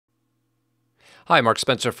Hi, Mark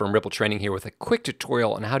Spencer from Ripple Training here with a quick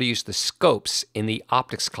tutorial on how to use the scopes in the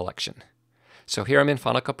optics collection. So here I'm in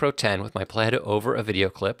Final Cut Pro 10 with my playhead over a video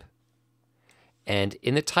clip. And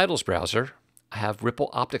in the titles browser, I have Ripple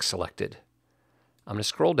Optics selected. I'm going to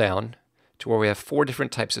scroll down to where we have 4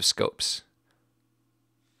 different types of scopes.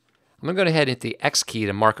 I'm going to go ahead and hit the X key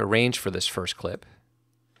to mark a range for this first clip.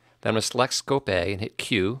 Then I'm going to select Scope A and hit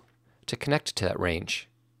Q to connect to that range.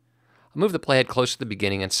 I'll move the playhead close to the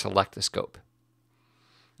beginning and select the scope.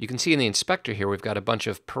 You can see in the inspector here we've got a bunch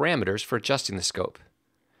of parameters for adjusting the scope.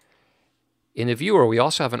 In the viewer we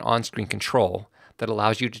also have an on-screen control that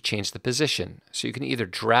allows you to change the position. So you can either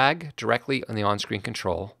drag directly on the on-screen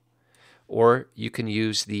control or you can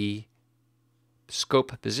use the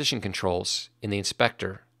scope position controls in the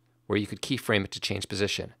inspector where you could keyframe it to change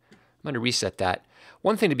position. I'm going to reset that.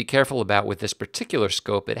 One thing to be careful about with this particular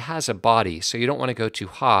scope, it has a body, so you don't want to go too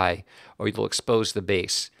high or you'll expose the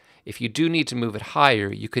base. If you do need to move it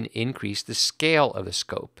higher, you can increase the scale of the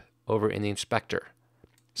scope over in the inspector,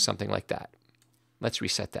 something like that. Let's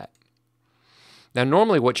reset that. Now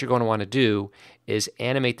normally what you're going to want to do is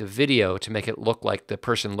animate the video to make it look like the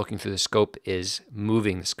person looking through the scope is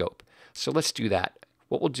moving the scope. So let's do that.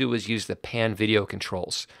 What we'll do is use the pan video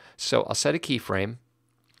controls. So I'll set a keyframe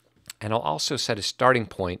and I'll also set a starting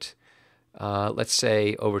point, let's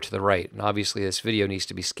say over to the right. And obviously this video needs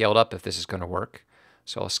to be scaled up if this is going to work.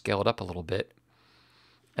 So I'll scale it up a little bit.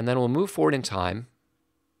 And then we'll move forward in time.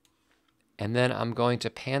 And then I'm going to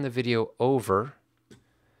pan the video over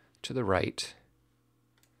to the right.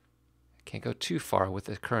 Can't go too far with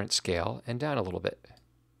the current scale, and down a little bit.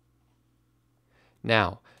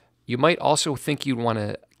 Now, you might also think you'd want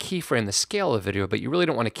to keyframe the scale of the video, but you really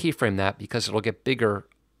don't want to keyframe that because it'll get bigger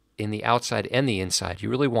in the outside and the inside. You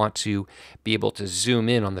really want to be able to zoom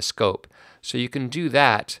in on the scope. So you can do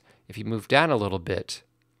that. If you move down a little bit,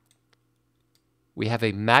 we have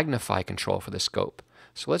a magnify control for the scope.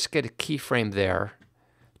 So let's get a keyframe there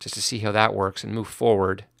just to see how that works and move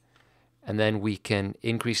forward. And then we can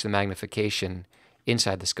increase the magnification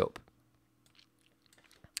inside the scope.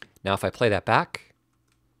 Now if I play that back,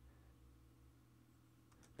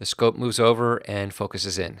 the scope moves over and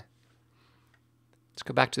focuses in. Let's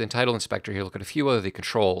go back to the title inspector here, look at a few other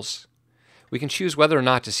controls. We can choose whether or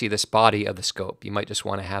not to see this body of the scope. You might just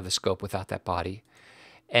want to have the scope without that body.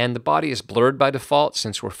 And the body is blurred by default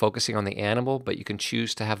since we're focusing on the animal, but you can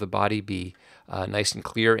choose to have the body be nice and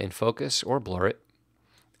clear in focus or blur it.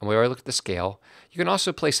 And we already looked at the scale. You can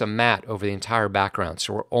also place a matte over the entire background,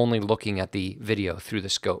 so we're only looking at the video through the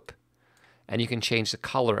scope. And you can change the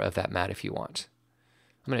color of that matte if you want.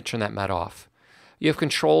 I'm going to turn that matte off. You have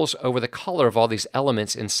controls over the color of all these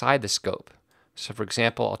elements inside the scope. So for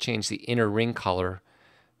example, I'll change the inner ring color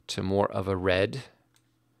to more of a red,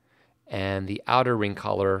 and the outer ring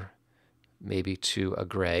color maybe to a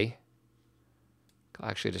gray. I'll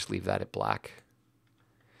actually just leave that at black.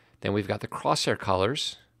 Then we've got the crosshair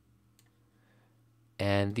colors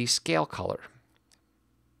and the scale color.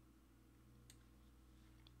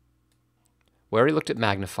 We already looked at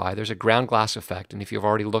magnify. There's a ground glass effect, and if you've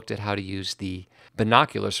already looked at how to use the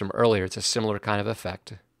binoculars from earlier, it's a similar kind of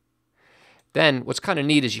effect. Then what's kind of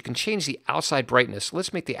neat is you can change the outside brightness.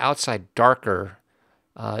 Let's make the outside darker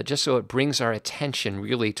just so it brings our attention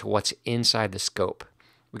really to what's inside the scope.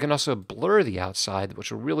 We can also blur the outside,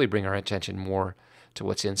 which will really bring our attention more to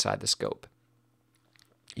what's inside the scope.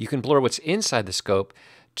 You can blur what's inside the scope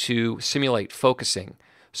to simulate focusing.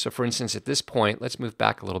 So for instance, at this point, let's move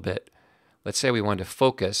back a little bit. Let's say we want to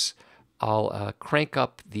focus. I'll crank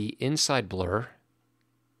up the inside blur,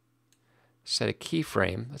 set a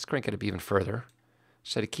keyframe. Let's crank it up even further.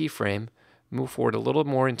 Set a keyframe, move forward a little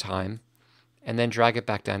more in time, and then drag it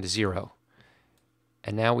back down to 0.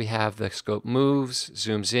 And now we have the scope moves,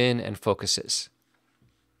 zooms in, and focuses.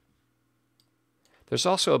 There's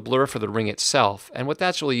also a blur for the ring itself, and what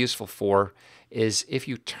that's really useful for is if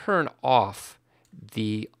you turn off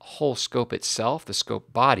the whole scope itself, the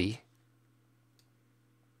scope body,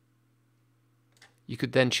 you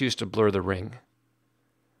could then choose to blur the ring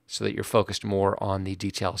so that you're focused more on the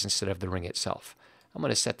details instead of the ring itself. I'm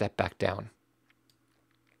going to set that back down.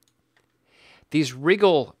 These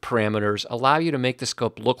wriggle parameters allow you to make the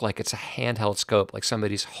scope look like it's a handheld scope, like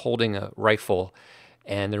somebody's holding a rifle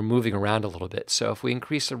and they're moving around a little bit. So if we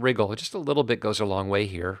increase the wriggle, just a little bit goes a long way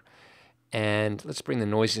here. And let's bring the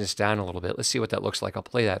noisiness down a little bit. Let's see what that looks like. I'll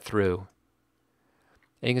play that through.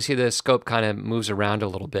 And you can see the scope kind of moves around a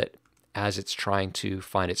little bit as it's trying to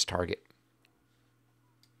find its target.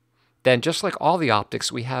 Then, just like all the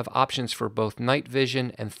optics, we have options for both night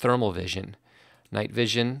vision and thermal vision. Night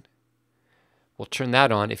vision we'll turn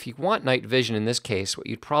that on. If you want night vision in this case, what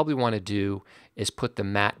you'd probably want to do is put the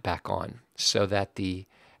matte back on so that the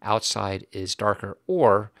outside is darker,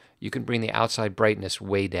 or you can bring the outside brightness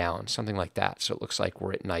way down, something like that, so it looks like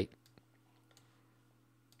we're at night.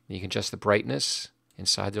 You can adjust the brightness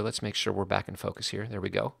inside there. Let's make sure we're back in focus here. There we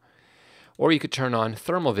go. Or you could turn on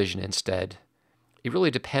thermal vision instead. It really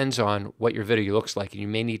depends on what your video looks like, and you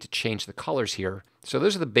may need to change the colors here. So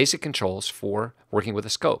those are the basic controls for working with a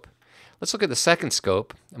scope. Let's look at the second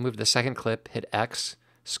scope. I'll move to the second clip, hit X,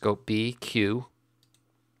 scope B, Q.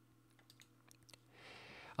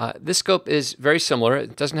 This scope is very similar.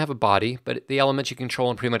 It doesn't have a body, but the elements you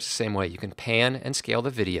control in pretty much the same way. You can pan and scale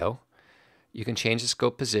the video. You can change the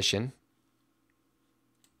scope position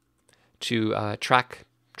to track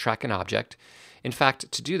an object. In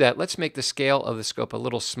fact, to do that, let's make the scale of the scope a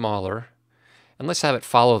little smaller, and let's have it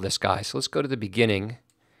follow this guy. So let's go to the beginning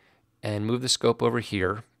and move the scope over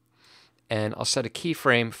here, and I'll set a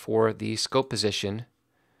keyframe for the scope position,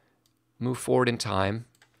 move forward in time,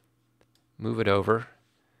 move it over,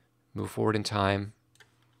 move forward in time,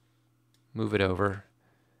 move it over,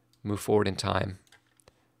 move forward in time,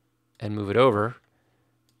 and move it over.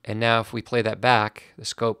 And now if we play that back, the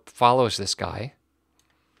scope follows this guy.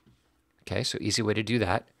 Okay, so easy way to do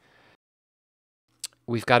that.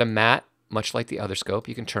 We've got a matte, much like the other scope.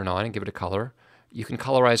 You can turn on and give it a color. You can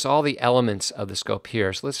colorize all the elements of the scope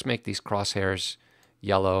here. So let's make these crosshairs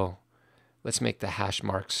yellow. Let's make the hash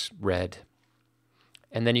marks red.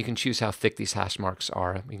 And then you can choose how thick these hash marks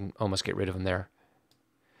are. We can almost get rid of them there.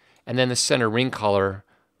 And then the center ring color,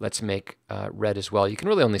 let's make red as well. You can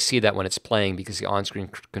really only see that when it's playing because the on-screen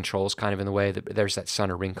control is kind of in the way. There's that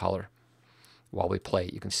center ring color. While we play,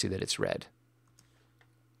 you can see that it's red.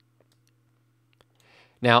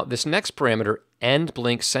 Now, this next parameter, end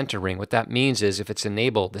blink center ring, what that means is if it's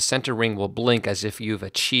enabled, the center ring will blink as if you've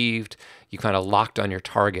achieved, you kind of locked on your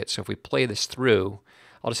target. So if we play this through,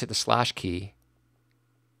 I'll just hit the slash key.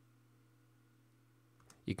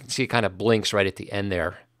 You can see it kind of blinks right at the end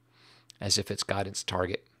there, as if it's got its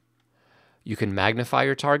target. You can magnify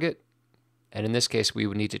your target, and in this case, we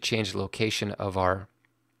would need to change the location of our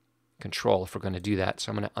control if we're going to do that.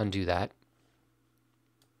 So I'm going to undo that.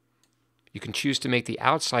 You can choose to make the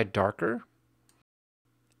outside darker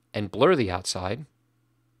and blur the outside.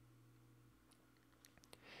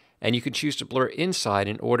 And you can choose to blur inside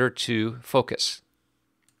in order to focus.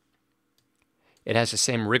 It has the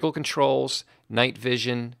same wriggle controls, night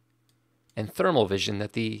vision, and thermal vision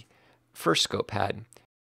that the first scope had.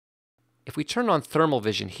 If we turn on thermal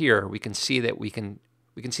vision here, we can see that we can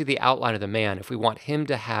see the outline of the man. If we want him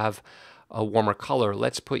to have a warmer color,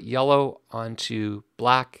 let's put yellow onto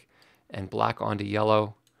black and black onto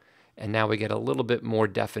yellow. And now we get a little bit more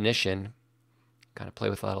definition. Kind of play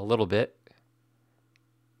with that a little bit.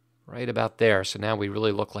 Right about there. So now we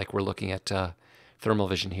really look like we're looking at thermal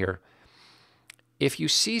vision here. If you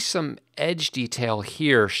see some edge detail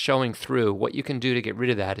here showing through, what you can do to get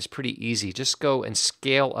rid of that is pretty easy. Just go and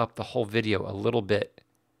scale up the whole video a little bit,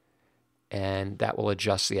 and that will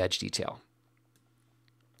adjust the edge detail.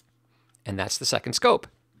 And that's the second scope.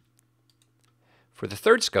 For the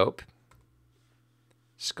third scope,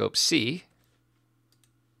 scope C,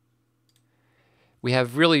 we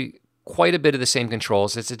have really quite a bit of the same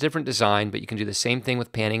controls. It's a different design, but you can do the same thing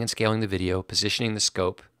with panning and scaling the video, positioning the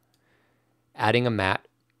scope, adding a matte,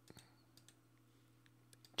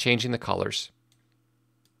 changing the colors,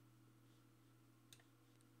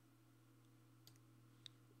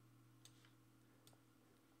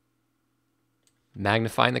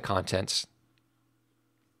 magnifying the contents,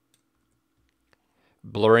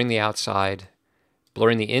 blurring the outside,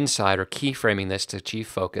 blurring the inside, or keyframing this to achieve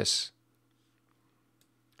focus,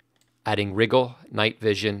 adding wriggle, night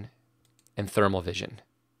vision, and thermal vision.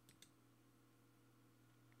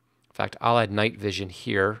 In fact, I'll add night vision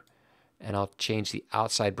here, and I'll change the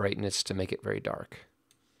outside brightness to make it very dark.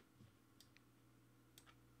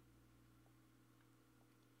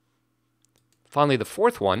 Finally, the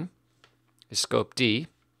fourth one is scope D.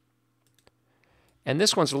 And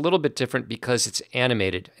this one's a little bit different because it's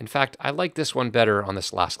animated. In fact, I like this one better on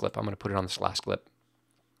this last clip. I'm going to put it on this last clip.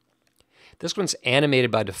 This one's animated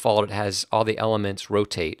by default. It has all the elements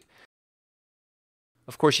rotate.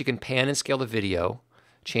 Of course, you can pan and scale the video,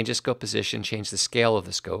 change the scope position, change the scale of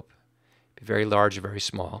the scope. Be very large or very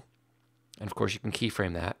small. And of course, you can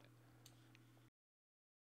keyframe that.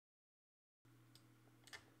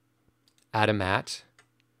 Add a matte.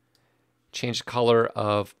 Change the color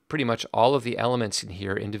of pretty much all of the elements in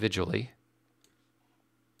here individually.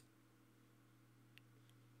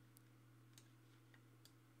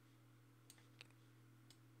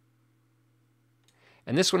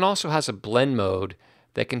 And this one also has a blend mode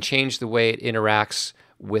that can change the way it interacts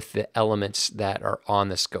with the elements that are on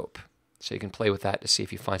the scope. So you can play with that to see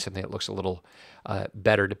if you find something that looks a little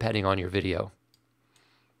better depending on your video.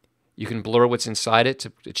 You can blur what's inside it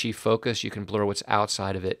to achieve focus. You can blur what's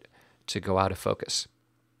outside of it to go out of focus.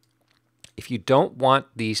 If you don't want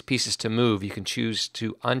these pieces to move, you can choose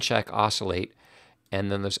to uncheck oscillate,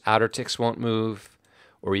 and then those outer ticks won't move,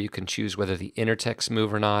 or you can choose whether the inner ticks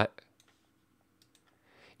move or not.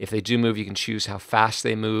 If they do move, you can choose how fast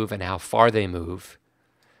they move and how far they move.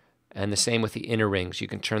 And the same with the inner rings. You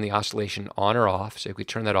can turn the oscillation on or off. So if we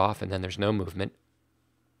turn that off, and then there's no movement.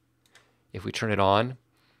 If we turn it on,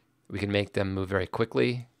 we can make them move very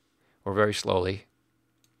quickly or very slowly.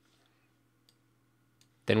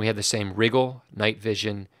 Then we have the same wriggle, night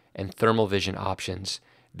vision, and thermal vision options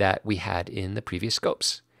that we had in the previous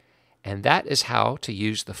scopes. And that is how to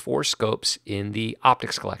use the 4 scopes in the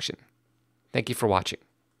optics collection. Thank you for watching.